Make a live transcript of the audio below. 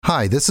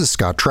Hi, this is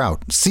Scott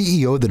Trout,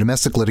 CEO of the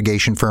domestic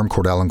litigation firm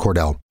Cordell &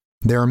 Cordell.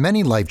 There are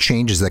many life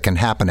changes that can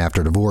happen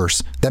after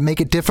divorce that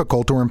make it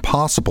difficult or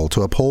impossible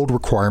to uphold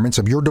requirements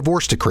of your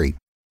divorce decree.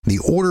 The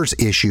orders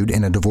issued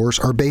in a divorce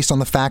are based on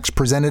the facts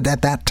presented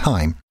at that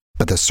time,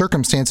 but the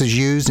circumstances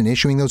used in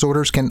issuing those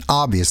orders can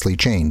obviously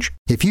change.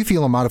 If you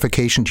feel a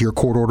modification to your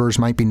court orders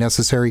might be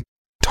necessary,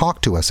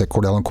 talk to us at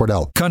Cordell &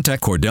 Cordell.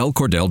 Contact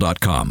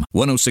CordellCordell.com,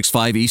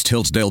 1065 East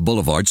Hillsdale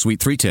Boulevard, Suite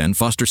 310,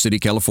 Foster City,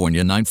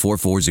 California,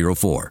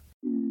 94404.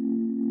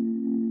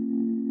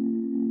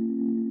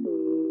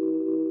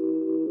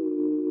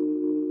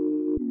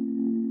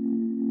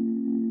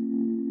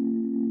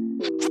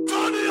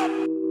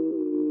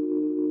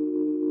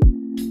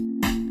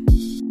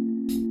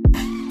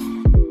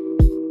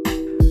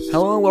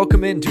 Hello and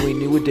welcome into a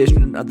new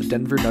edition of the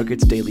Denver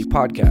Nuggets Daily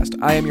Podcast.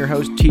 I am your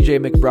host,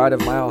 TJ McBride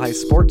of Mile High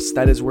Sports.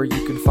 That is where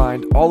you can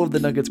find all of the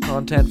Nuggets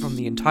content from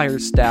the entire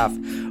staff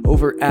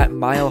over at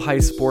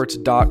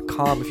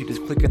milehighsports.com. If you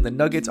just click in the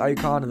Nuggets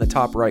icon in the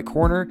top right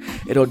corner,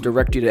 it'll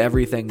direct you to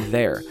everything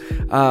there.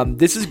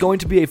 This is going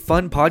to be a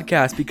fun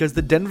podcast because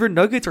the Denver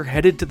Nuggets are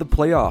headed to the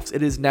playoffs.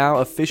 It is now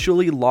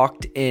officially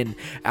locked in.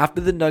 After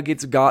the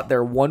Nuggets got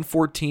their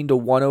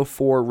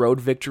 114-104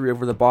 road victory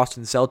over the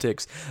Boston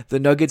Celtics, the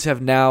Nuggets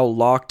have now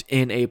locked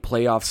in a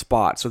playoff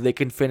spot, so they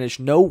can finish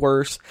no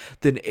worse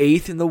than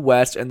 8th in the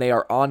West, and they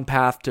are on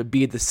path to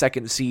be the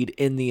 2nd seed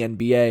in the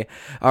NBA,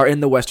 or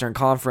in the Western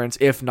Conference,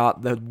 if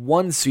not the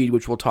 1 seed,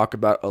 which we'll talk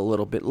about a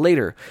little bit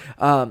later.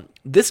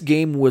 This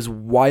game was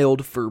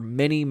wild for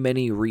many,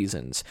 many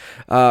reasons.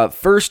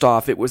 First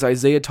off, it was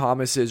Isaiah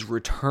Thomas's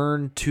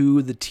return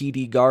to the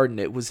TD Garden.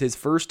 It was his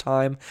first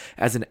time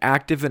as an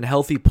active and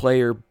healthy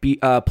player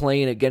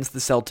playing against the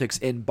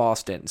Celtics in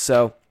Boston.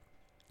 So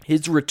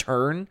his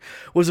return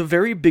was a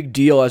very big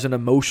deal as an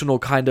emotional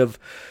kind of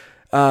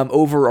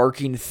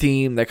overarching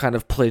theme that kind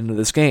of played into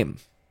this game.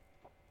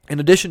 In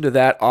addition to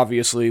that,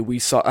 obviously, we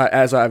saw,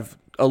 as I've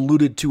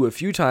alluded to a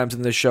few times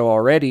in this show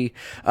already,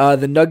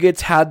 the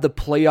Nuggets had the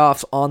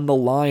playoffs on the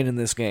line in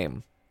this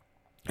game.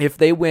 If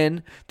they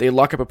win, they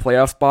lock up a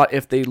playoff spot.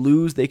 If they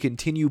lose, they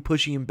continue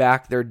pushing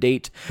back their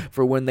date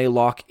for when they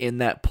lock in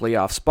that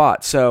playoff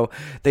spot. So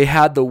they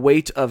had the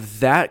weight of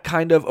that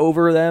kind of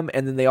over them,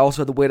 and then they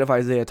also had the weight of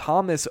Isaiah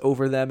Thomas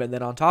over them. And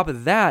then on top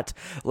of that,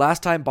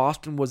 last time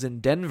Boston was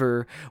in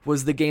Denver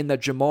was the game that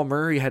Jamal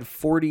Murray had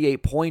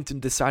 48 points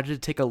and decided to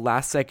take a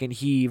last-second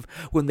heave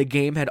when the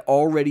game had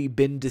already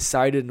been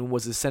decided and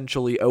was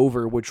essentially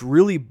over, which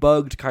really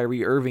bugged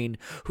Kyrie Irving,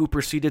 who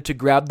proceeded to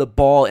grab the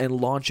ball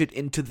and launch it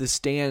into the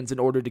stands in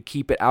order to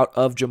keep it out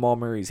of Jamal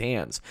Murray's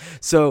hands.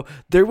 So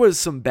there was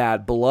some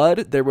bad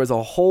blood. There was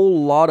a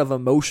whole lot of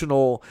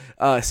emotional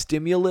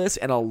stimulus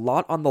and a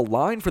lot on the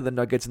line for the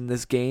Nuggets in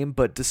this game.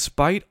 But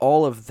despite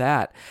all of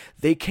that,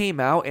 they came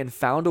out and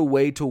found a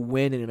way to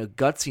win in a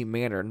gutsy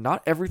manner.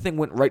 Not everything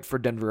went right for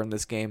Denver in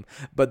this game,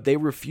 but they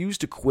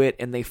refused to quit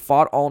and they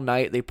fought all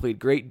night. They played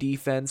great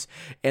defense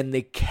and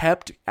they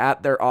kept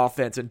at their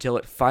offense until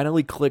it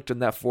finally clicked in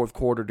that fourth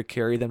quarter to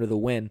carry them to the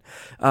win.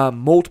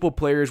 Multiple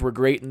players were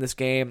great in this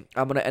game.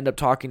 I'm going to end up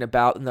talking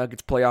about the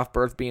Nuggets playoff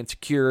berth being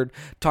secured,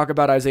 talk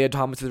about Isaiah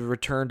Thomas's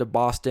return to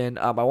Boston.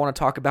 I want to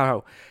talk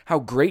about how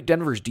great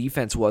Denver's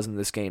defense was in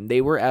this game.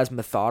 They were as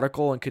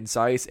methodical and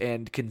concise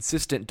and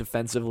consistent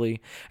defensively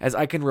as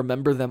I can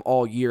remember them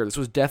all year. This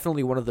was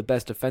definitely one of the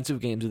best defensive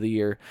games of the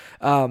year.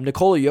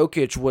 Nikola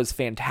Jokic was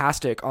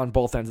fantastic on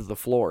both ends of the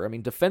floor. I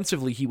mean,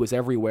 defensively, he was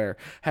everywhere.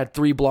 Had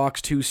 3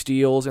 blocks, 2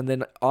 steals, and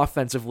then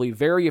offensively,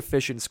 very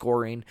efficient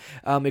scoring.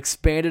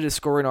 Expanded his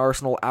scoring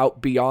arsenal out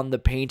beyond the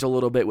paint a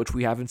little bit, which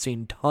we haven't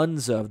seen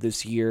tons of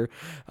this year.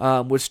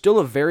 Was still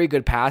a very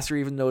good passer,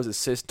 even though his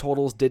assist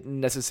totals didn't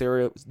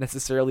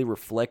necessarily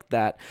reflect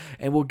that.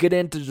 And we'll get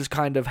into just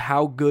kind of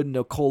how good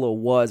Nikola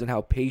was and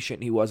how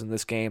patient he was in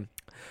this game.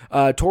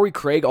 Torrey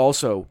Craig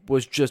also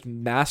was just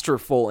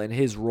masterful in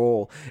his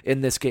role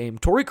in this game.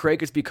 Torrey Craig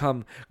has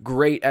become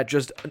great at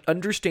just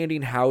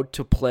understanding how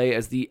to play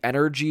as the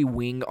energy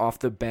wing off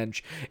the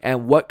bench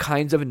and what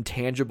kinds of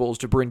intangibles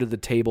to bring to the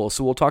table.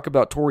 So we'll talk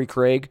about Torrey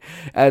Craig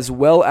as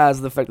well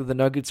as the fact that the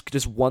Nuggets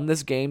just won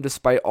this game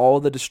despite all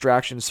the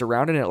distractions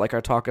surrounding it, like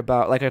I talked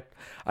about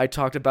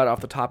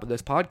off the top of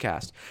this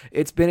podcast.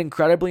 It's been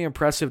incredibly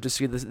impressive to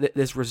see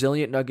this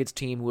resilient Nuggets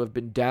team who have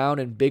been down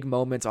in big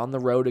moments on the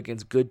road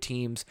against good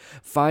teams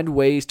find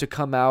ways to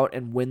come out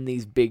and win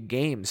these big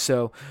games.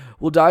 So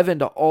we'll dive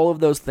into all of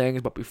those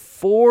things, but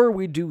before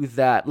we do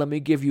that, let me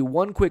give you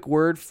one quick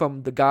word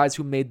from the guys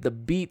who made the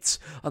beats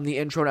on the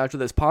intro and after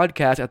this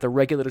podcast at the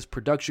Regulators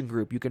Production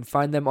Group. You can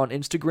find them on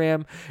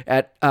Instagram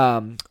at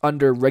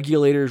under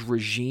Regulators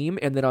Regime,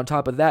 and then on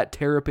top of that,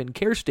 Terrapin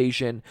Care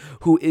Station,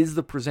 who is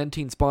the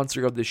presenting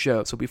sponsor of the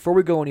show. So before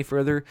we go any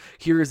further,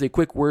 here is a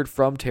quick word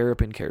from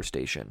Terrapin Care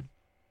Station.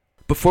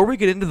 Before we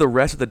get into the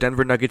rest of the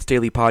Denver Nuggets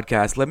Daily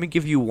Podcast, let me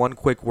give you one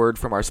quick word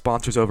from our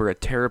sponsors over at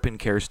Terrapin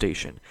Care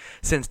Station.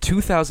 Since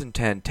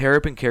 2010,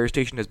 Terrapin Care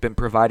Station has been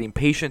providing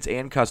patients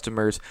and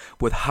customers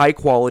with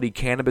high-quality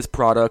cannabis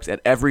products at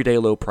everyday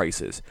low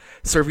prices.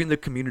 Serving the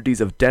communities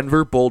of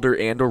Denver, Boulder,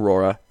 and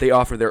Aurora, they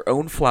offer their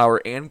own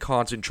flower and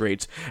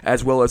concentrates,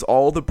 as well as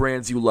all the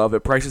brands you love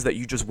at prices that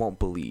you just won't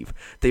believe.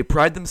 They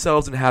pride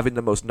themselves in having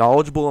the most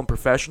knowledgeable and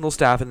professional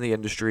staff in the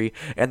industry,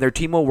 and their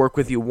team will work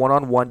with you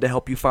one-on-one to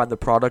help you find the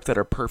products that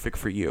are perfect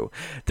for you.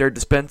 Their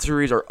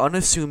dispensaries are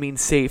unassuming,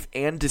 safe,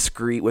 and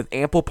discreet, with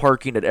ample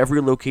parking at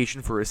every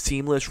location for a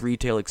seamless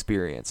retail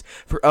experience.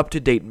 For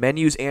up-to-date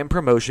menus and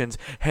promotions,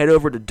 head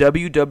over to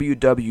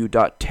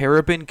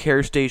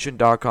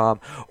www.terrapincarestation.com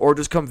or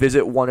just come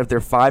visit one of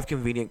their 5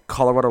 convenient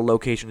Colorado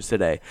locations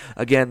today.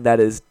 Again, that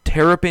is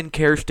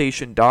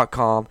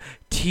terrapincarestation.com,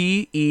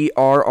 TERRAPIN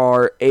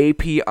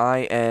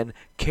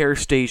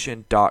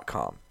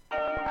carestation.com.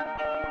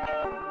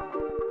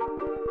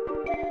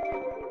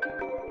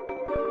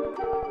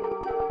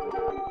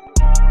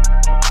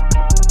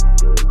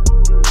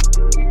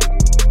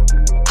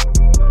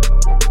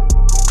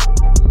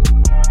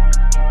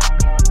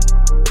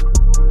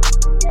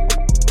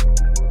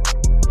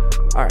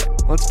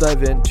 Let's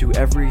dive into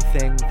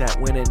everything that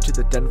went into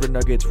the Denver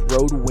Nuggets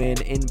road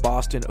win in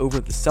Boston over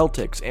the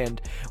Celtics,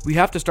 and we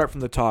have to start from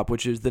the top,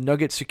 which is the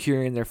Nuggets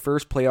securing their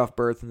first playoff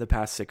berth in the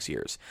past 6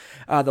 years.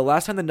 The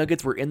last time the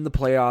Nuggets were in the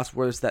playoffs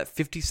was that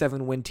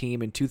 57-win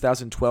team in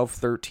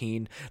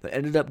 2012-13 that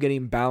ended up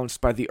getting bounced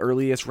by the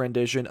earliest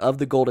rendition of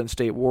the Golden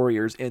State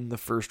Warriors in the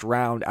first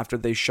round after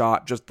they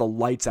shot just the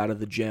lights out of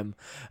the gym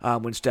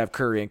when Steph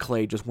Curry and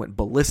Klay just went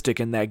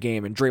ballistic in that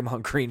game, and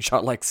Draymond Green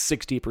shot like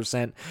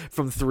 60%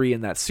 from 3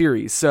 in that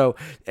series. So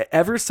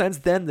ever since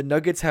then, the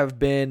Nuggets have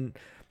been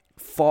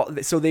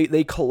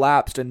they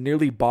collapsed and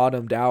nearly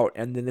bottomed out,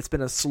 and then it's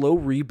been a slow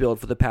rebuild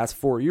for the past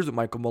 4 years with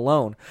Michael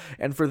Malone.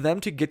 And for them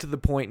to get to the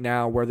point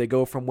now where they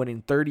go from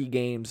winning 30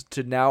 games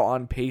to now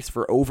on pace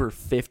for over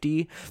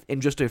 50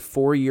 in just a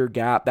 4-year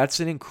gap,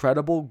 that's an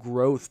incredible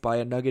growth by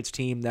a Nuggets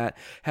team that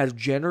has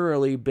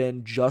generally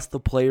been just the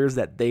players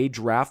that they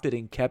drafted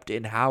and kept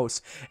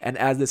in-house, and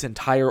as this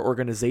entire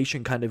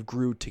organization kind of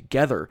grew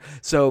together.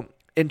 So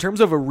in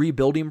terms of a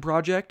rebuilding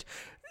project,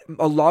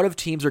 a lot of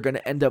teams are going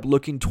to end up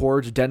looking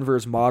towards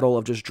Denver's model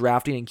of just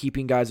drafting and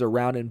keeping guys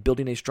around and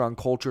building a strong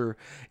culture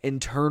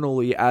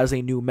internally as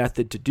a new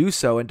method to do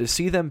so. And to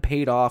see them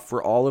paid off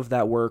for all of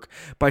that work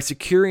by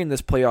securing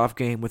this playoff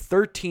game with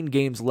 13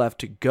 games left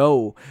to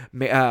go,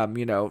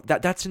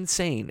 that's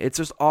insane. It's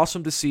just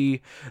awesome to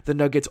see the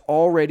Nuggets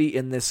already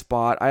in this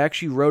spot. I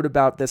actually wrote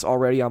about this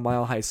already on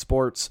Mile High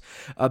Sports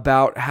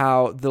about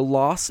how the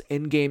loss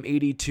in Game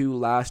 82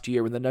 last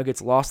year when the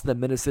Nuggets lost to the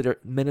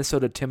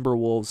Minnesota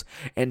Timberwolves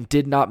and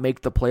did not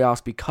make the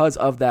playoffs because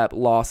of that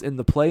loss in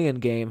the play-in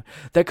game,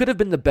 that could have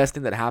been the best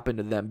thing that happened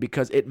to them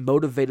because it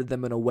motivated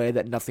them in a way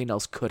that nothing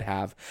else could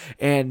have.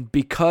 And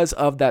because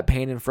of that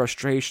pain and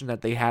frustration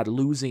that they had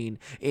losing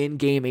in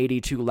Game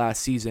 82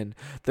 last season,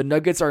 the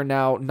Nuggets are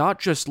now not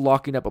just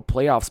locking up a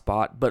playoff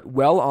spot, but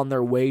well on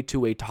their way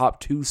to a top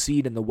 2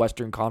 seed in the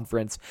Western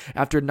Conference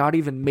after not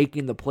even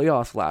making the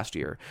playoffs last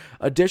year.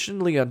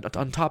 Additionally,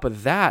 on top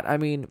of that,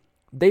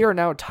 they are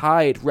now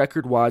tied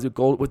record-wise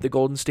with the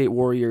Golden State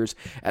Warriors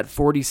at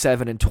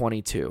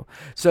 47-22.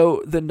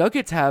 So the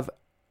Nuggets have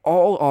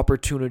all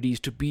opportunities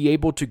to be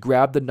able to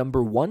grab the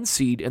number 1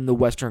 seed in the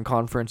Western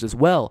Conference as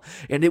well.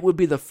 And it would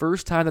be the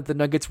first time that the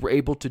Nuggets were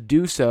able to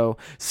do so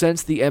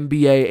since the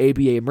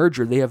NBA-ABA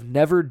merger. They have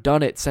never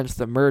done it since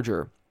the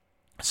merger.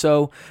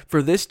 So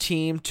for this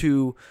team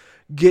to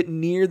get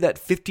near that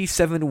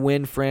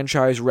 57-win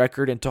franchise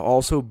record and to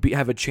also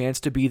have a chance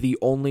to be the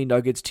only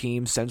Nuggets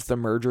team since the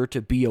merger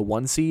to be a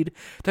 1 seed,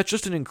 that's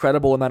just an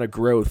incredible amount of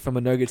growth from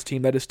a Nuggets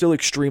team that is still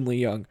extremely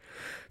young.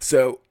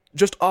 So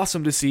just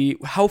awesome to see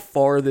how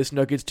far this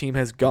Nuggets team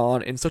has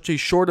gone in such a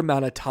short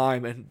amount of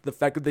time, and the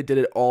fact that they did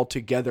it all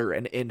together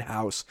and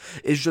in-house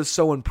is just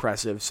so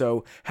impressive.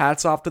 So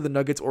hats off to the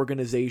Nuggets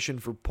organization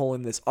for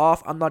pulling this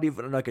off. I'm not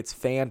even a Nuggets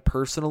fan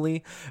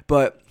personally,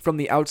 but from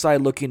the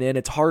outside looking in,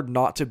 it's hard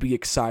not to be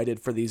excited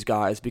for these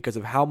guys because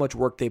of how much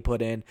work they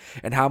put in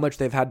and how much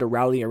they've had to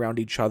rally around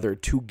each other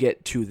to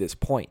get to this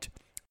point.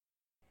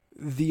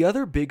 The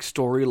other big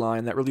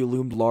storyline that really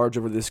loomed large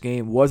over this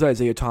game was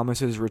Isaiah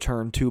Thomas's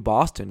return to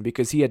Boston,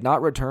 because he had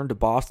not returned to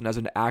Boston as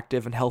an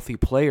active and healthy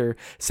player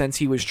since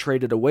he was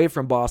traded away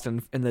from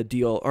Boston in the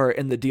deal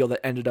that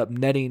ended up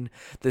netting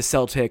the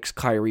Celtics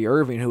Kyrie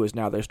Irving, who is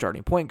now their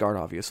starting point guard,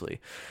 obviously.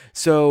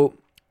 So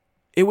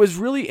it was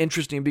really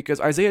interesting because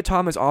Isaiah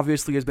Thomas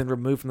obviously has been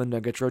removed from the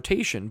Nuggets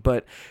rotation,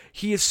 but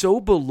he is so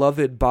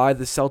beloved by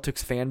the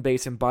Celtics fan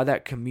base and by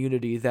that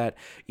community that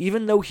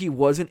even though he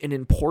wasn't an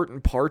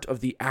important part of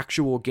the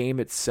actual game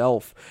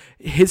itself,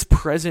 his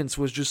presence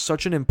was just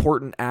such an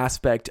important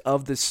aspect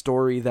of the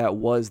story that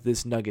was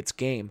this Nuggets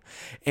game.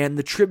 And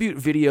the tribute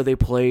video they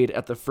played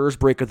at the first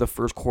break of the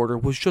first quarter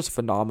was just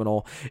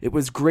phenomenal. It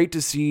was great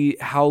to see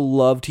how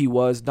loved he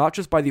was, not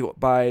just by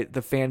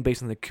the fan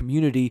base and the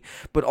community,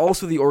 but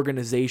also the organization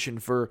organization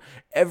for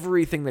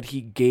everything that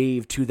he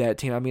gave to that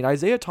team. I mean,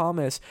 Isaiah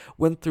Thomas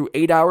went through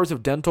 8 hours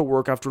of dental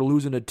work after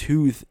losing a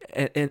tooth,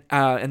 and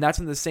that's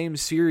in the same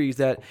series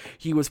that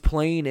he was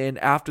playing in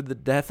after the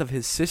death of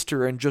his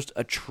sister and just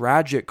a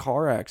tragic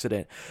car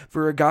accident.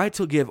 For a guy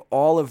to give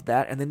all of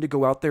that and then to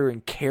go out there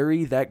and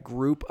carry that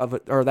group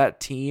or that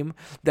team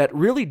that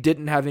really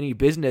didn't have any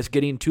business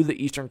getting to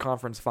the Eastern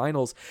Conference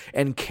Finals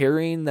and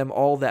carrying them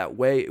all that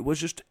way, it was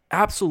just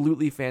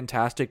absolutely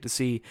fantastic to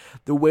see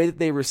the way that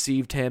they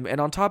received him.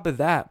 And on top of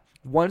that,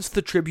 once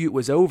the tribute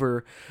was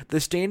over, the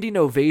standing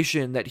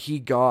ovation that he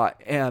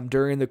got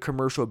during the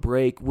commercial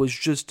break was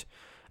just,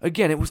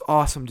 again, it was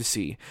awesome to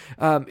see.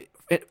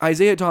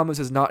 Isaiah Thomas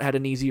has not had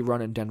an easy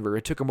run in Denver.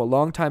 It took him a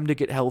long time to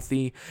get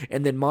healthy,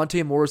 and then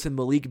Monte Morris and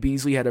Malik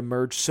Beasley had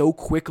emerged so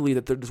quickly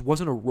that there just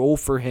wasn't a role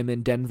for him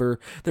in Denver.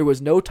 There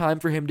was no time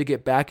for him to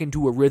get back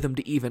into a rhythm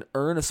to even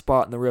earn a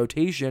spot in the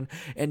rotation,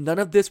 and none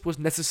of this was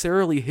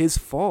necessarily his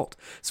fault.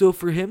 So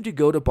for him to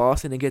go to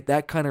Boston and get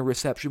that kind of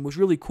reception was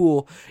really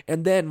cool,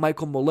 and then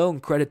Michael Malone,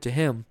 credit to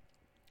him,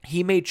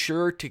 he made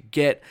sure to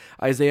get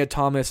Isaiah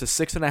Thomas a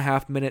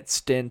 6.5-minute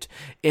stint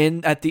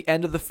at the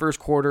end of the first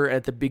quarter,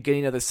 at the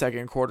beginning of the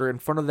second quarter, in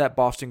front of that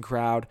Boston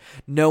crowd,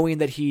 knowing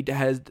that he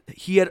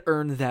had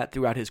earned that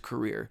throughout his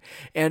career.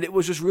 And it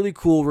was just really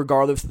cool,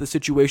 regardless of the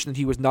situation that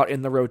he was not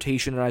in the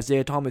rotation, and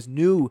Isaiah Thomas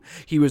knew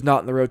he was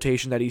not in the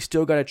rotation, that he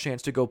still got a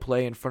chance to go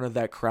play in front of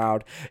that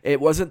crowd. It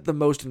wasn't the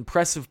most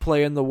impressive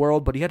play in the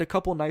world, but he had a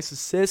couple nice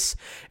assists,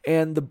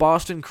 and the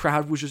Boston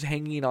crowd was just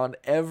hanging on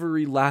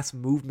every last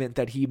movement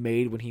that he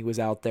made when he was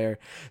out there.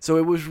 So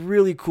it was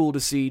really cool to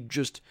see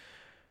just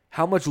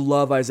how much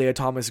love Isaiah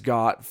Thomas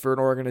got for an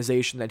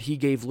organization that he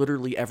gave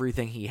literally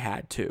everything he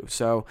had to.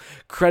 So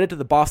credit to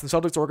the Boston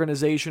Celtics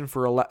organization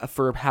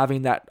for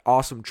having that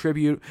awesome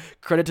tribute.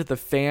 Credit to the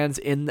fans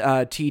in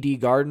TD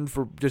Garden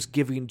for just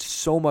giving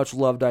so much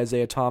love to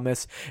Isaiah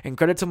Thomas. And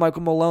credit to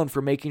Michael Malone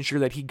for making sure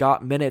that he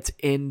got minutes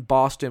in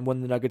Boston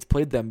when the Nuggets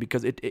played them,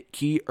 because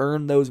he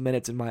earned those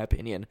minutes, in my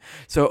opinion.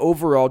 So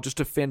overall, just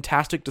a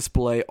fantastic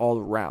display all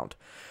around.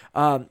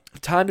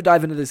 Time to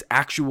dive into this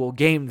actual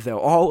game, though.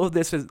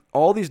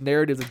 All these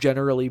narratives have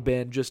generally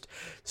been just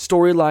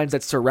storylines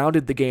that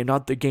surrounded the game,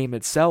 not the game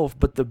itself.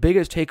 But the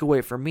biggest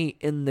takeaway for me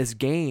in this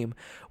game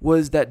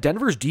was that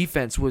Denver's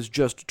defense was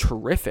just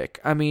terrific.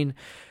 I mean,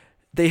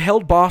 they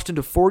held Boston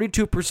to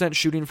 42%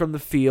 shooting from the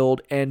field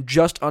and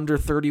just under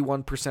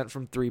 31%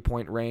 from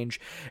three-point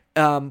range.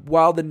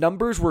 While the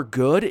numbers were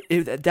good,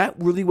 that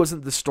really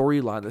wasn't the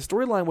storyline. The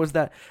storyline was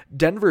that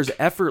Denver's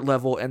effort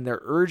level and their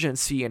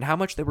urgency and how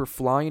much they were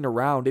flying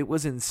around, it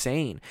was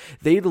insane.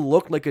 They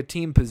looked like a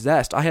team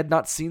possessed. I had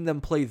not seen them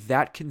play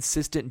that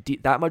consistent,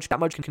 that much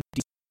consistent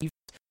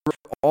defense for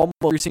almost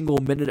every single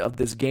minute of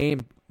this game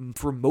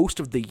for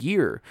most of the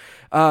year.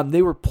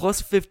 They were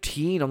plus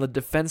 15 on the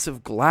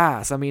defensive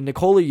glass. I mean,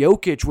 Nikola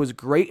Jokic was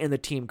great in the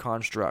team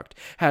construct.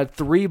 Had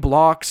 3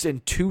 blocks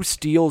and 2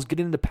 steals,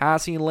 getting into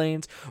passing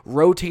lanes,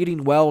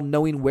 rotating well,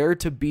 knowing where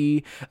to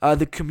be.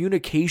 The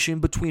communication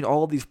between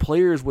all of these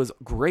players was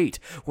great.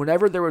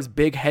 Whenever there was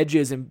big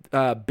hedges and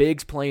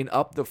bigs playing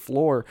up the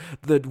floor,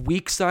 the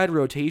weak side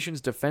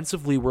rotations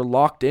defensively were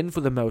locked in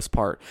for the most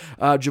part.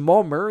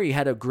 Jamal Murray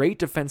had a great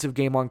defensive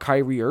game on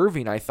Kyrie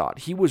Irving, I thought.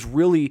 He was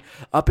really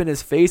up in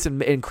his face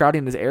and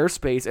crowding his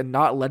airspace and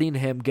not letting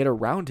him get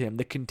around him.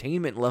 The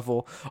containment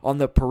level on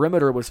the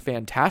perimeter was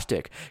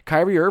fantastic.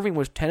 Kyrie Irving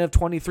was 10 of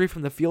 23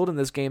 from the field in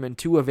this game and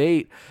 2 of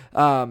 8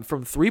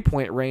 from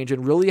three-point range,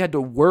 and really had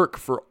to work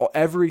for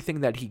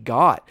everything that he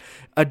got.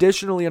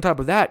 Additionally, on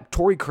top of that,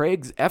 Torrey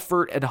Craig's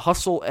effort and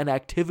hustle and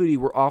activity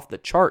were off the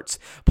charts.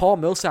 Paul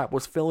Millsap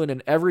was filling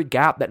in every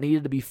gap that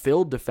needed to be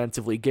filled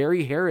defensively.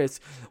 Gary Harris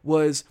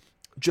was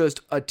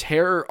just a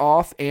terror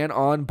off and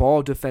on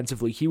ball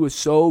defensively. He was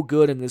so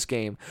good in this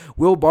game.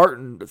 Will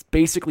Barton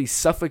basically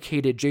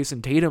suffocated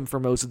Jason Tatum for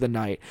most of the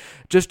night.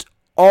 Just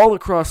all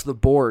across the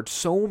board,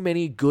 so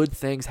many good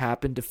things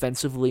happened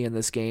defensively in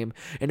this game,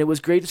 and it was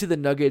great to see the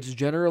Nuggets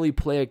generally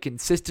play a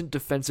consistent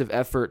defensive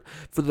effort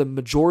for the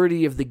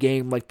majority of the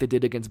game like they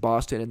did against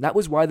Boston, and that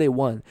was why they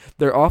won.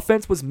 Their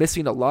offense was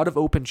missing a lot of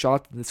open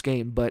shots in this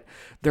game, but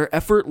their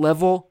effort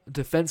level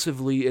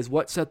defensively is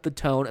what set the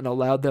tone and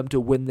allowed them to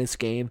win this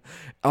game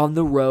on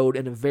the road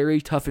in a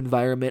very tough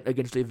environment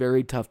against a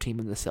very tough team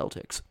in the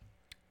Celtics.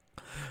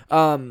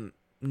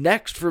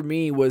 Next for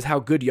me was how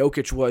good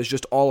Jokic was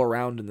just all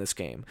around in this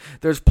game.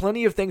 There's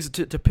plenty of things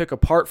to pick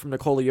apart from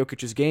Nikola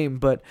Jokic's game,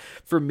 but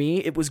for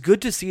me, it was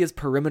good to see his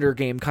perimeter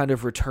game kind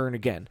of return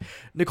again.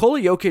 Nikola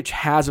Jokic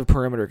has a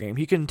perimeter game.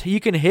 He can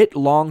hit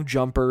long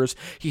jumpers.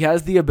 He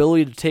has the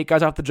ability to take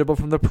guys off the dribble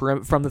from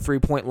the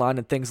three-point line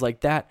and things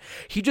like that.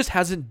 He just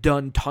hasn't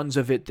done tons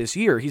of it this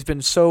year. He's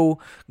been so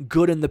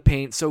good in the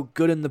paint, so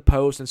good in the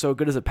post, and so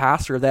good as a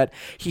passer that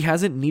he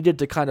hasn't needed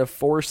to kind of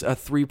force a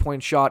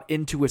three-point shot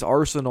into his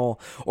arsenal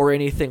or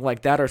anything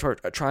like that, or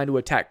trying to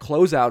attack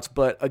closeouts,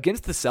 but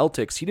against the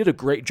Celtics, he did a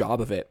great job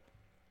of it.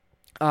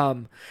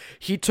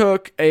 He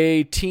took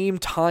a team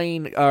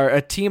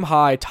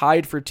high,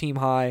 tied for team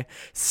high,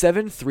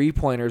 7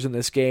 3-pointers in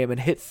this game and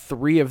hit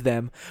 3 of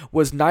them,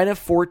 was 9 of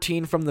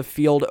 14 from the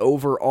field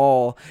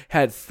overall,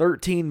 had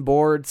 13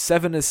 boards,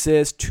 7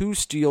 assists, 2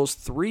 steals,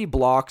 3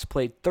 blocks,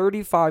 played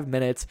 35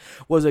 minutes,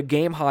 was a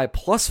game high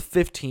plus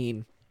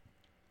 15.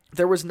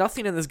 There was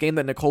nothing in this game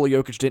that Nikola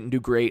Jokic didn't do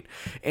great.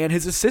 And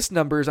his assist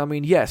numbers, I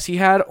mean, yes, he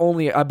had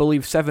only, I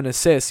believe, 7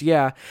 assists,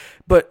 yeah,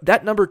 but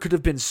that number could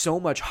have been so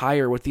much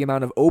higher with the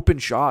amount of open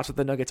shots that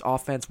the Nuggets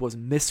offense was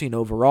missing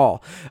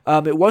overall.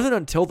 It wasn't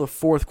until the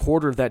fourth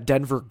quarter that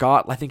Denver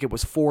got, I think it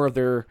was 4 of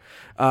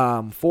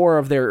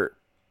their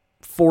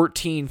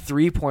 14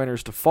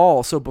 3-pointers to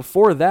fall. So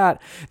before that,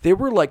 they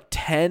were like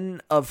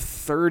 10 of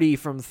 30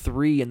 from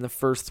 3 in the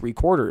first 3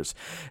 quarters.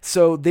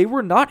 So they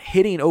were not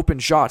hitting open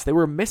shots. They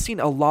were missing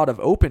a lot of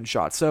open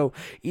shots. So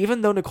even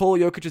though Nikola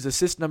Jokic's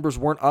assist numbers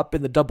weren't up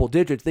in the double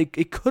digits,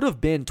 it could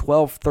have been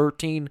 12,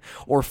 13,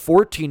 or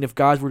 14 if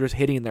guys were just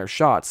hitting their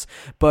shots.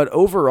 But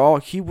overall,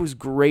 he was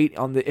great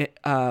on the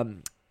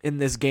in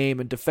this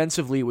game, and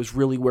defensively was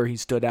really where he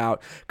stood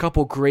out.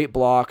 Couple great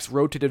blocks,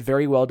 rotated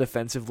very well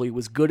defensively,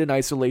 was good in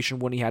isolation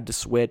when he had to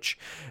switch.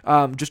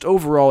 Just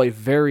overall a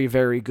very,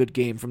 very good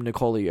game from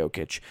Nikola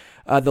Jokic.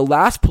 The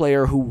last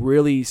player who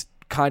really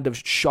kind of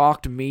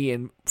shocked me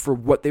and for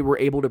what they were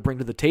able to bring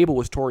to the table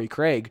was Torrey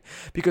Craig,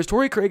 because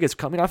Torrey Craig is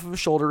coming off of a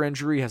shoulder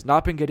injury, has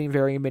not been getting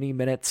very many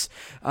minutes.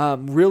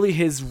 Really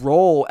his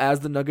role as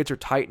the Nuggets are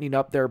tightening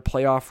up their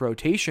playoff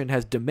rotation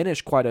has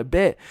diminished quite a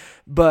bit,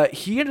 but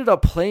he ended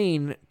up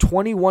playing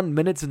 21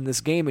 minutes in this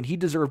game and he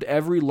deserved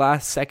every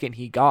last second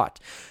he got.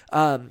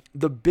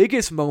 The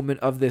biggest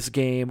moment of this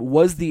game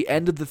was the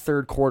end of the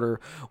third quarter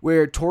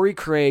where Torrey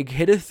Craig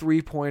hit a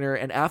 3-pointer,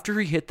 and after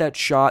he hit that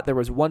shot there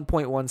was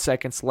 1.1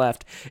 seconds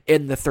left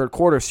in the third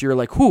quarter, so you're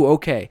like, whew,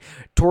 okay,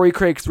 Torrey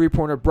Craig's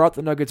 3-pointer brought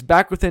the Nuggets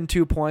back within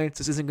 2 points.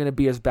 This isn't going to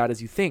be as bad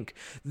as you think.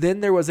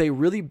 Then there was a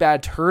really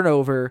bad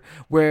turnover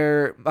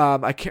where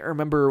I can't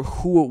remember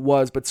who it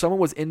was, but someone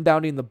was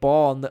inbounding the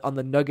ball on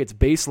the Nuggets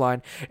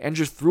baseline and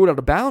just threw it out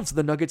of bounds. So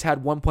the Nuggets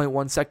had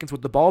 1.1 seconds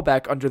with the ball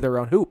back under their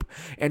own hoop,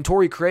 and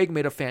Torrey Craig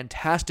made a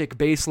fantastic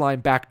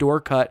baseline backdoor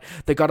cut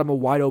that got him a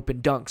wide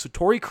open dunk. So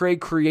Torrey Craig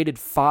created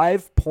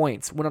 5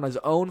 points, went on his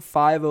own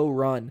 5-0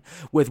 run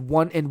with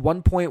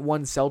 1.1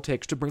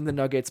 Celtics to bring the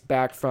Nuggets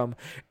back from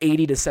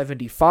 80 to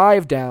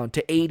 75 down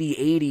to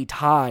 80-80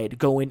 tied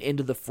going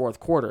into the fourth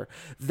quarter.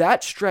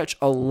 That stretch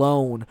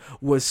alone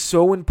was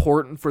so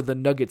important for the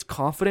Nuggets'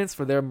 confidence,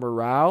 for their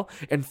morale,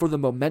 and for the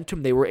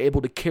momentum they were able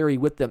to carry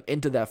with them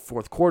into that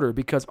fourth quarter,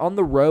 because on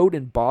the road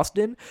in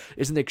Boston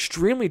is an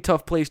extremely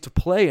tough place to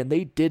play, and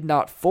they did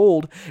not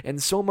fold,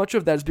 and so much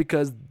of that is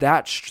because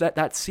that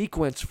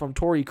sequence from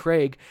Torrey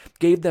Craig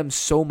gave them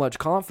so much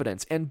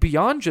confidence. And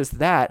beyond just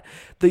that,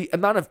 the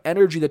amount of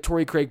energy that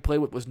Torrey Craig played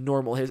with was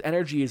normal. His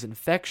energy is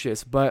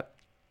infectious, but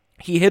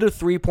he hit a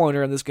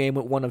 3-pointer in this game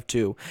with 1 of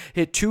 2,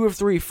 hit 2 of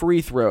 3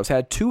 free throws,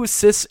 had 2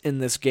 assists in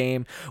this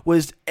game,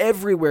 was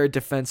everywhere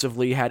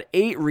defensively, had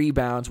 8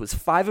 rebounds, was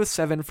 5 of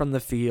 7 from the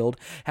field,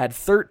 had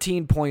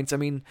 13 points. I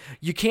mean,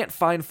 you can't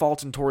find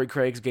faults in Torrey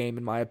Craig's game,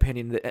 in my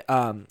opinion,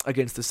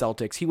 against the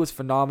Celtics. He was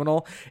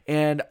phenomenal,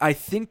 and I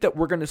think that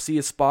we're going to see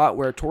a spot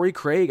where Torrey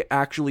Craig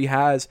actually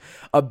has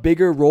a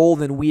bigger role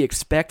than we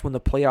expect when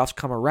the playoffs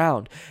come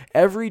around.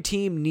 Every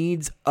team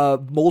needs a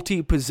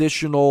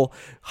multi-positional,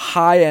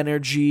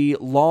 high-energy,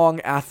 long,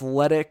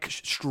 athletic,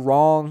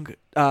 strong,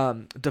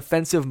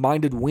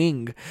 defensive-minded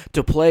wing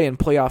to play in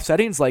playoff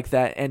settings like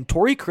that, and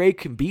Torrey Craig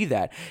can be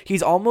that.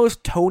 He's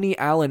almost Tony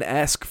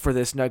Allen-esque for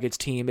this Nuggets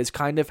team, is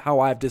kind of how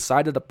I've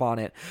decided upon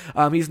it.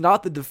 He's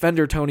not the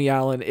defender Tony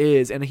Allen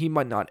is, and he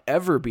might not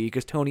ever be,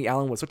 because Tony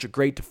Allen was such a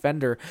great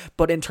defender,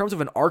 but in terms of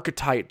an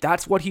archetype,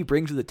 that's what he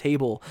brings to the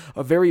table.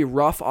 A very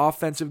rough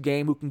offensive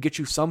game who can get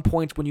you some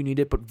points when you need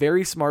it, but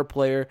very smart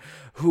player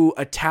who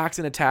attacks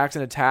and attacks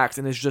and attacks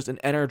and is just an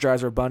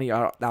Energizer bunny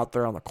out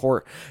there on the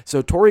court.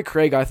 So Torrey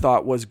Craig, I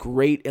thought, was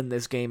great in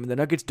this game, and the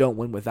Nuggets don't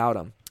win without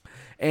him.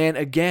 And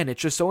again,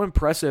 it's just so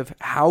impressive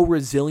how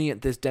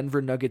resilient this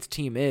Denver Nuggets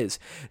team is.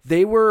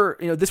 They were,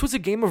 this was a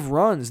game of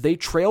runs. They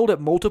trailed at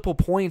multiple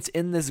points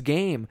in this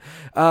game.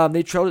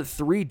 They trailed at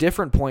 3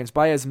 different points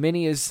by as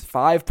many as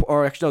 5,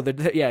 or actually,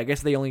 no, I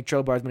guess they only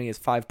trailed by as many as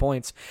 5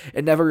 points.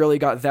 It never really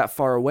got that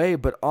far away,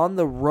 but on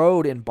the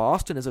road in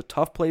Boston is a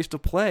tough place to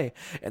play,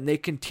 and they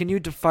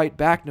continued to fight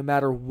back no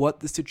matter what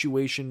the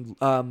situation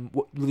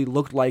really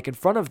looked like in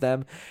front of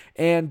them.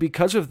 And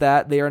because of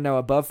that, they are now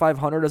above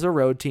 500 as a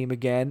road team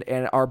again,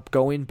 and are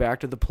going back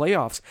to the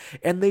playoffs.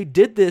 And they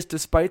did this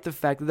despite the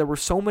fact that there were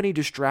so many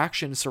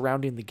distractions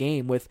surrounding the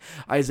game, with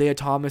Isaiah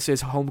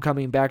Thomas's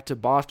homecoming back to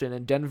Boston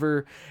and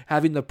Denver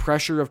having the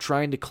pressure of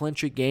trying to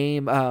clinch a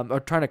game, or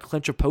trying to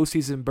clinch a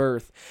postseason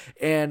berth,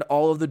 and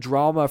all of the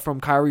drama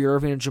from Kyrie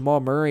Irving and Jamal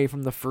Murray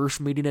from the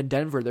first meeting in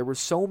Denver. There were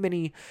so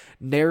many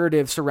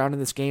narratives surrounding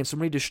this game, so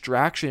many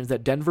distractions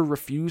that Denver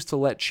refused to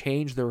let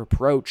change their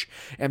approach.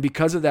 And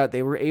because of that,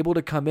 they were able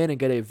to come in and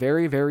get a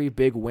very, very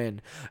big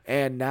win.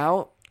 And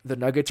now The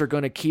Nuggets are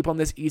going to keep on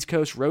this East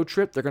Coast road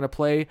trip. They're going to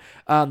play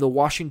the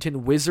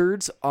Washington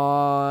Wizards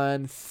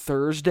on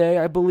Thursday,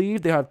 I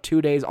believe. They have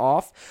 2 days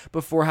off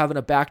before having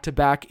a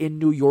back-to-back in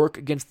New York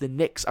against the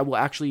Knicks. I will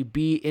actually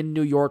be in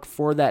New York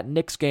for that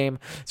Knicks game,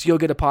 so you'll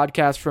get a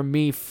podcast from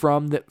me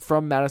from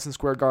Madison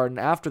Square Garden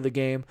after the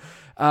game.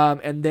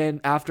 And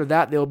then after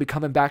that, they'll be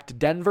coming back to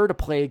Denver to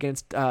play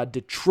against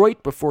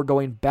Detroit before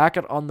going back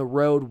out on the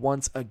road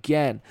once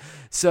again.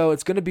 So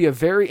it's going to be a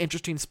very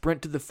interesting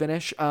sprint to the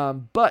finish.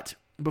 But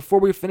before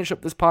we finish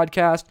up this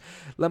podcast,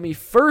 let me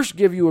first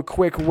give you a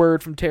quick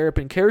word from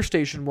Terrapin Care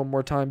Station one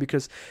more time,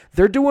 because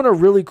they're doing a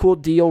really cool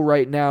deal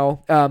right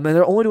now, and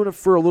they're only doing it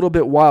for a little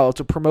bit while.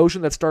 It's a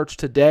promotion that starts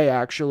today,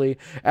 actually,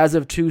 as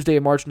of Tuesday,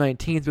 March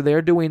 19th, where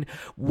they're doing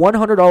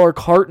 $100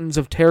 cartons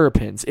of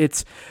Terrapins.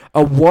 It's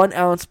a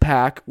 1-ounce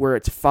pack where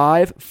it's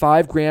 5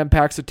 5-gram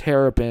packs of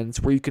Terrapins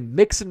where you can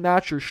mix and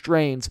match your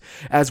strains,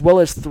 as well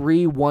as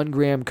 3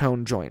 1-gram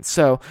cone joints.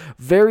 So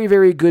very,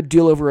 very good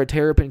deal over at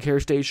Terrapin Care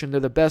Station. They're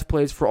the best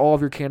place for all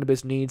of your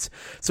cannabis needs.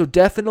 So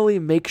definitely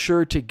make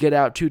sure to get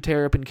out to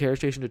Terrapin Care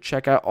Station to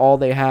check out all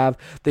they have.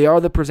 They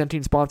are the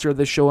presenting sponsor of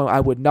this show, and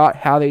I would not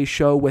have a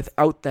show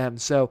without them.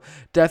 So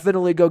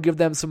definitely go give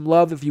them some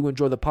love if you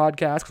enjoy the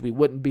podcast, because we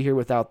wouldn't be here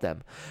without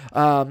them.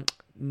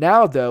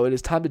 Now, though, it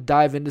is time to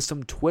dive into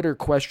some Twitter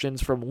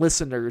questions from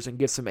listeners and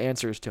get some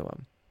answers to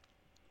them.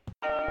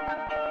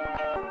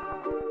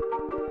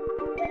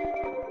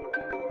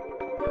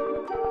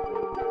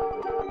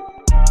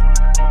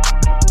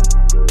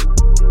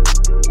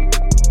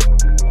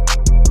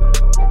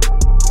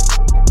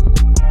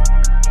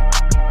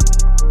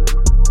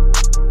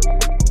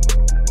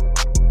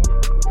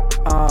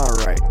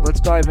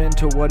 Dive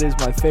into what is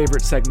my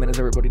favorite segment, as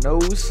everybody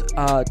knows.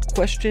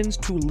 Questions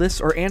to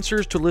or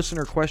answers to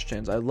listener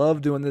questions. I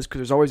love doing this because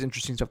there's always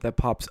interesting stuff that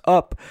pops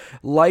up,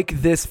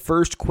 like this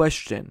first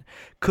question.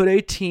 Could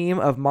a team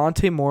of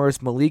Monte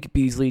Morris, Malik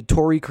Beasley,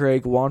 Torrey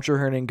Craig, Juancho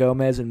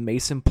Hernan-Gomez, and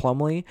Mason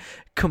Plumlee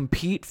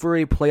compete for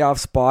a playoff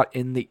spot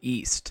in the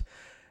East?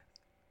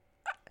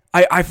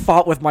 I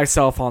fought with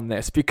myself on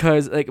this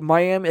because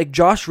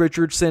Josh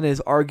Richardson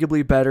is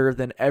arguably better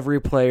than every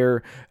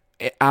player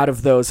out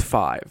of those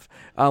 5.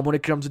 When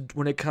it comes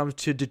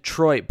to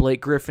Detroit,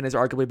 Blake Griffin is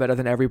arguably better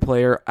than every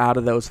player out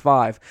of those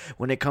 5.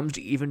 When it comes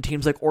to even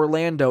teams like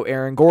Orlando,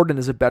 Aaron Gordon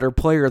is a better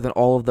player than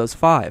all of those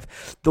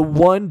 5. The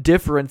one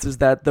difference is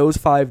that those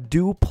 5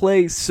 do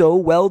play so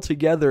well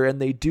together,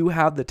 and they do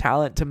have the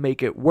talent to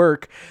make it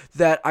work,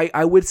 that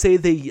I would say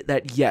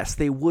yes,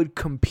 they would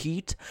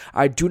compete.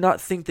 I do not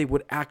think they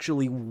would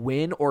actually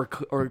win or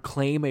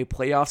claim a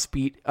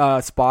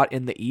playoff spot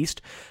in the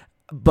East.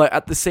 But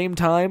at the same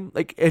time,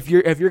 if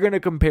you're going to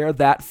compare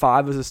that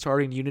 5 as a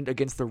starting unit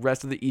against the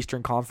rest of the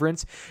Eastern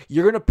Conference,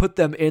 you're going to put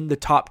them in the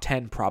top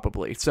 10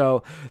 probably.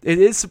 So it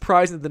is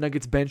surprising that the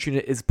Nuggets bench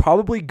unit is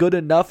probably good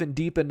enough and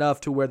deep enough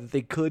to where that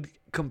they could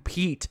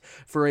compete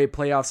for a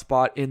playoff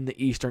spot in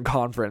the Eastern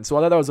Conference. So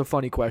I thought that was a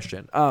funny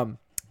question.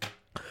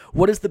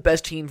 What is the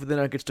best team for the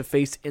Nuggets to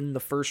face in the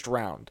first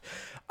round?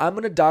 I'm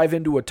going to dive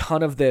into a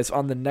ton of this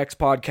on the next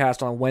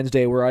podcast on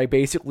Wednesday, where I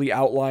basically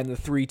outline the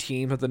 3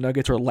 teams that the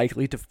Nuggets are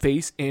likely to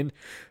face in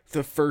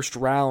the first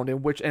round,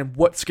 and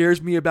what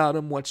scares me about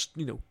them, what's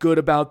good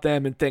about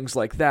them, and things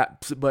like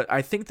that. But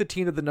I think the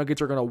team that the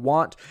Nuggets are going to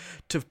want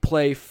to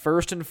play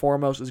first and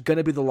foremost is going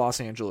to be the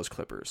Los Angeles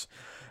Clippers.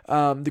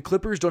 The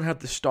Clippers don't have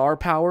the star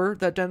power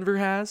that Denver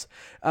has.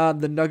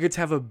 The Nuggets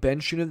have a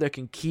bench unit that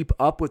can keep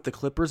up with the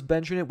Clippers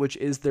bench unit, which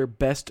is their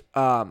best,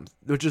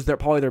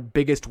 probably their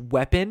biggest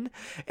weapon.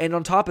 And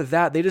on top of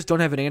that, they just don't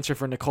have an answer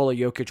for Nikola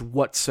Jokic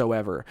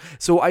whatsoever.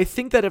 So I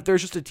think that if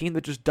there's just a team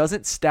that just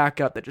doesn't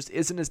stack up, that just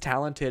isn't as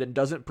talented and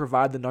doesn't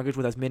provide the Nuggets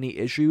with as many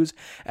issues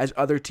as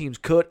other teams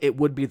could, it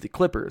would be the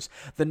Clippers.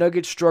 The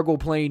Nuggets struggle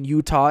playing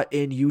Utah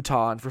in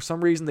Utah, and for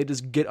some reason they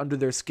just get under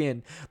their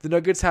skin. The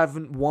Nuggets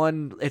haven't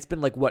won, it's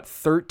been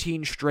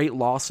 13 straight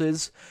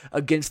losses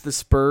against the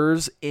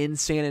Spurs in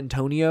San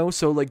Antonio.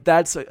 So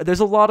there's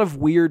a lot of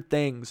weird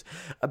things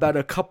about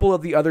a couple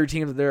of the other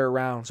teams that they're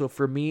around. So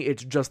for me,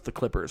 it's just the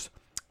Clippers.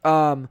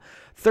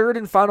 Third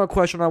and final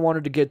question I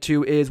wanted to get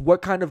to is,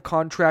 what kind of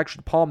contract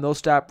should Paul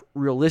Millsap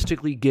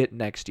realistically get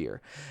next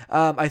year?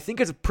 I think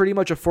it's pretty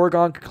much a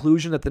foregone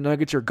conclusion that the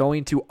Nuggets are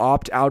going to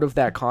opt out of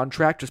that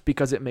contract, just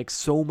because it makes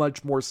so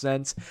much more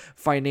sense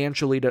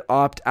financially to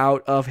opt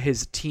out of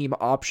his team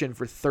option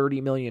for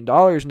 $30 million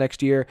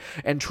next year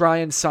and try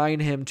and sign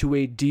him to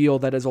a deal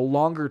that is a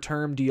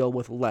longer-term deal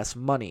with less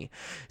money.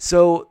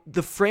 So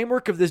the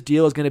framework of this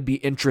deal is going to be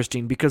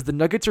interesting, because the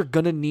Nuggets are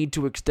going to need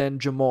to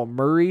extend Jamal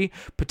Murray,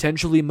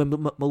 potentially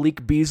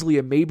Malik Beasley,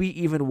 and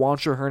maybe even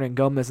Juancho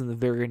Hernan-Gomez in the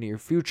very near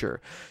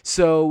future.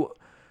 So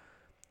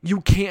you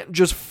can't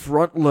just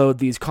front load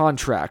these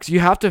contracts.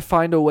 You have to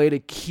find a way to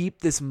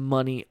keep this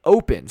money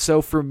open.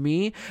 So for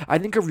me, I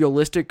think a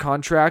realistic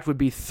contract would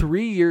be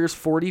 3 years,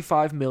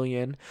 $45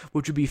 million,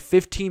 which would be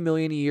 $15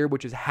 million a year,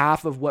 which is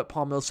half of what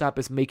Paul Millsap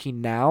is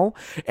making now,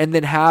 and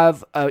then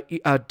have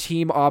a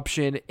team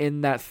option in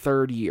that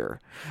third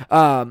year.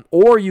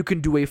 Or you can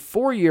do a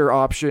 4-year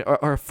option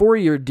or a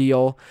 4-year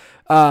deal,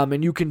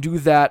 and you can do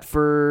that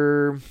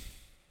for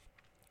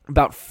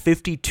about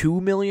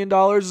 $52 million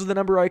is the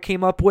number I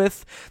came up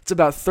with. It's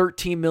about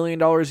 $13 million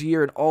a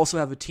year, and also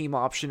have a team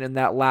option in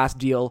that last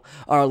deal,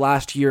 or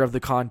last year of the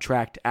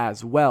contract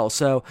as well.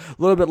 So a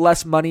little bit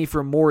less money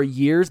for more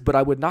years, but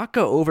I would not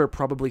go over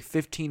probably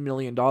 $15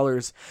 million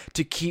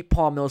to keep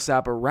Paul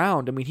Millsap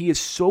around. I mean, he is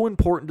so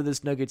important to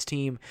this Nuggets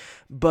team,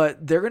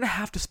 but they're going to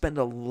have to spend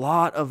a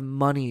lot of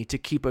money to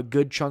keep a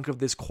good chunk of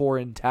this core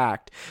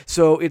intact.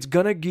 So it's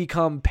going to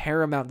become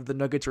paramount that the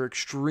Nuggets are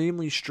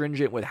extremely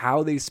stringent with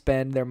how they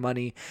spend their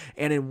money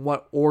and in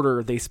what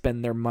order they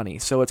spend their money.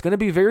 So it's going to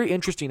be very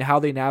interesting how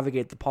they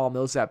navigate the Paul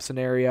Millsap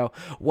scenario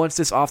once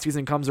this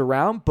offseason comes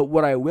around. But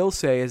what I will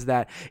say is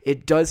that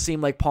it does seem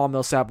like Paul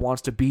Millsap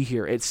wants to be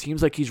here. It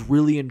seems like he's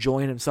really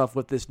enjoying himself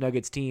with this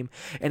Nuggets team,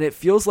 and it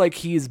feels like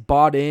he's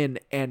bought in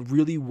and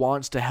really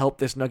wants to help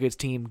this Nuggets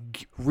team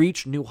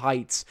reach new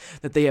heights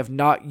that they have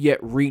not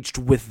yet reached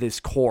with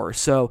this core.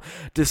 So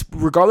just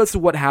regardless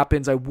of what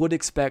happens, I would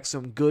expect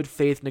some good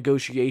faith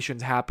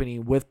negotiations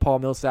happening with Paul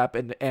Millsap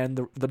and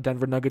the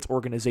Denver Nuggets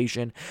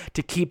organization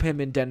to keep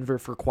him in Denver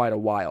for quite a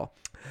while.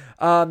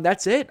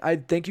 That's it. I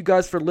thank you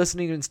guys for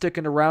listening and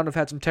sticking around. I've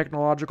had some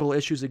technological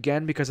issues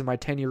again because of my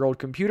 10-year-old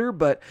computer,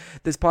 but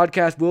this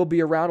podcast will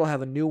be around. I'll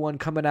have a new one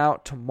coming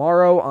out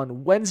tomorrow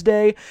on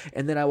Wednesday,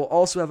 and then I will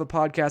also have a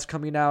podcast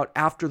coming out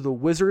after the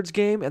Wizards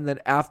game and then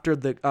after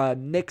the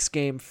Knicks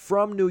game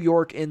from New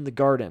York in the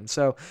Garden.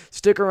 So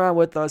stick around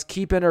with us.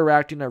 Keep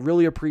interacting. I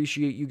really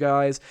appreciate you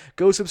guys.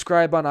 Go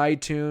subscribe on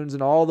iTunes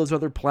and all those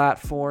other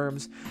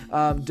platforms.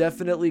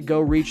 Definitely go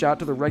reach out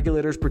to the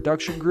Regulators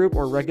Production Group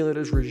or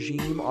Regulators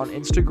Regime on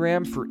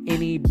Instagram for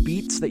any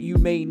beats that you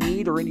may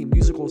need or any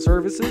musical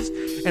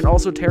services, and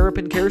also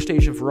Terrapin Care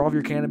Station for all of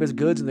your cannabis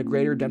goods in the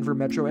greater Denver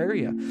metro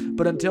area.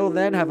 But until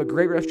then, have a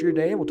great rest of your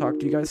day, and we'll talk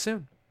to you guys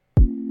soon.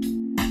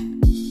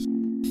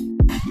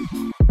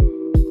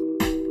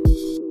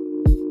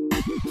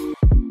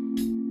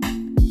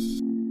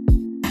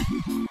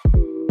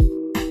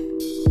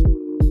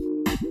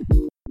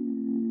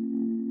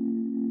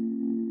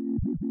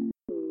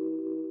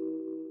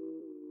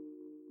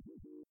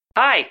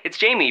 Hi, it's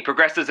Jamie,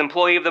 Progressive's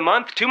Employee of the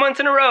Month, 2 months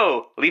in a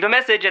row. Leave a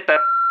message at the...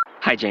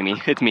 Hi,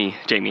 Jamie. It's me,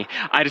 Jamie.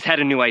 I just had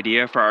a new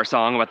idea for our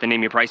song about the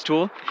Name Your Price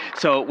tool.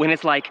 So when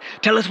it's like,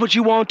 tell us what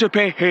you want to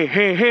pay, hey,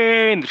 hey,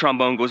 hey, and the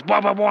trombone goes, blah,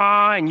 blah,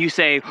 blah, and you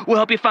say, we'll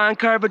help you find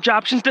coverage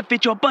options to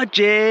fit your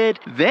budget.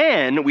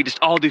 Then we just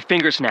all do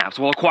finger snaps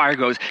while a choir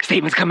goes,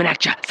 savings coming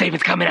at ya,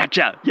 savings coming at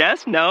ya.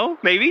 Yes? No?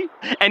 Maybe?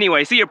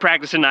 Anyway, see you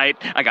practice tonight.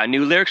 I got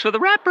new lyrics for the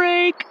rap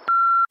break.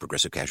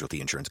 Progressive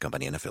Casualty Insurance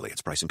Company and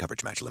Affiliates. Price and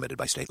coverage match limited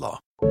by state law.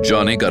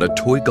 Johnny got a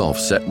toy golf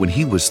set when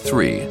he was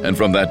 3, and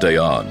from that day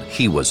on,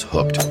 he was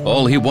hooked.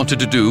 All he wanted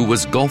to do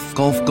was golf,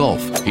 golf,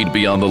 golf. He'd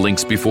be on the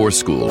links before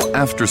school,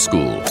 after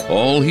school.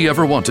 All he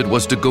ever wanted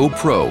was to go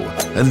pro.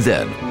 And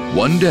then,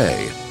 one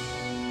day,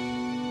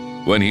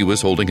 when he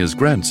was holding his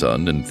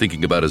grandson and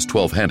thinking about his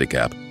 12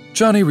 handicap,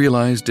 Johnny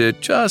realized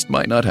it just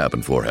might not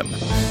happen for him.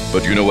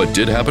 But you know what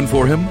did happen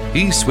for him?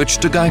 He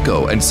switched to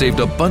Geico and saved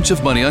a bunch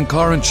of money on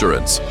car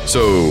insurance.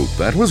 So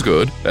that was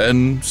good,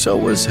 and so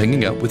was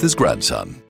hanging out with his grandson.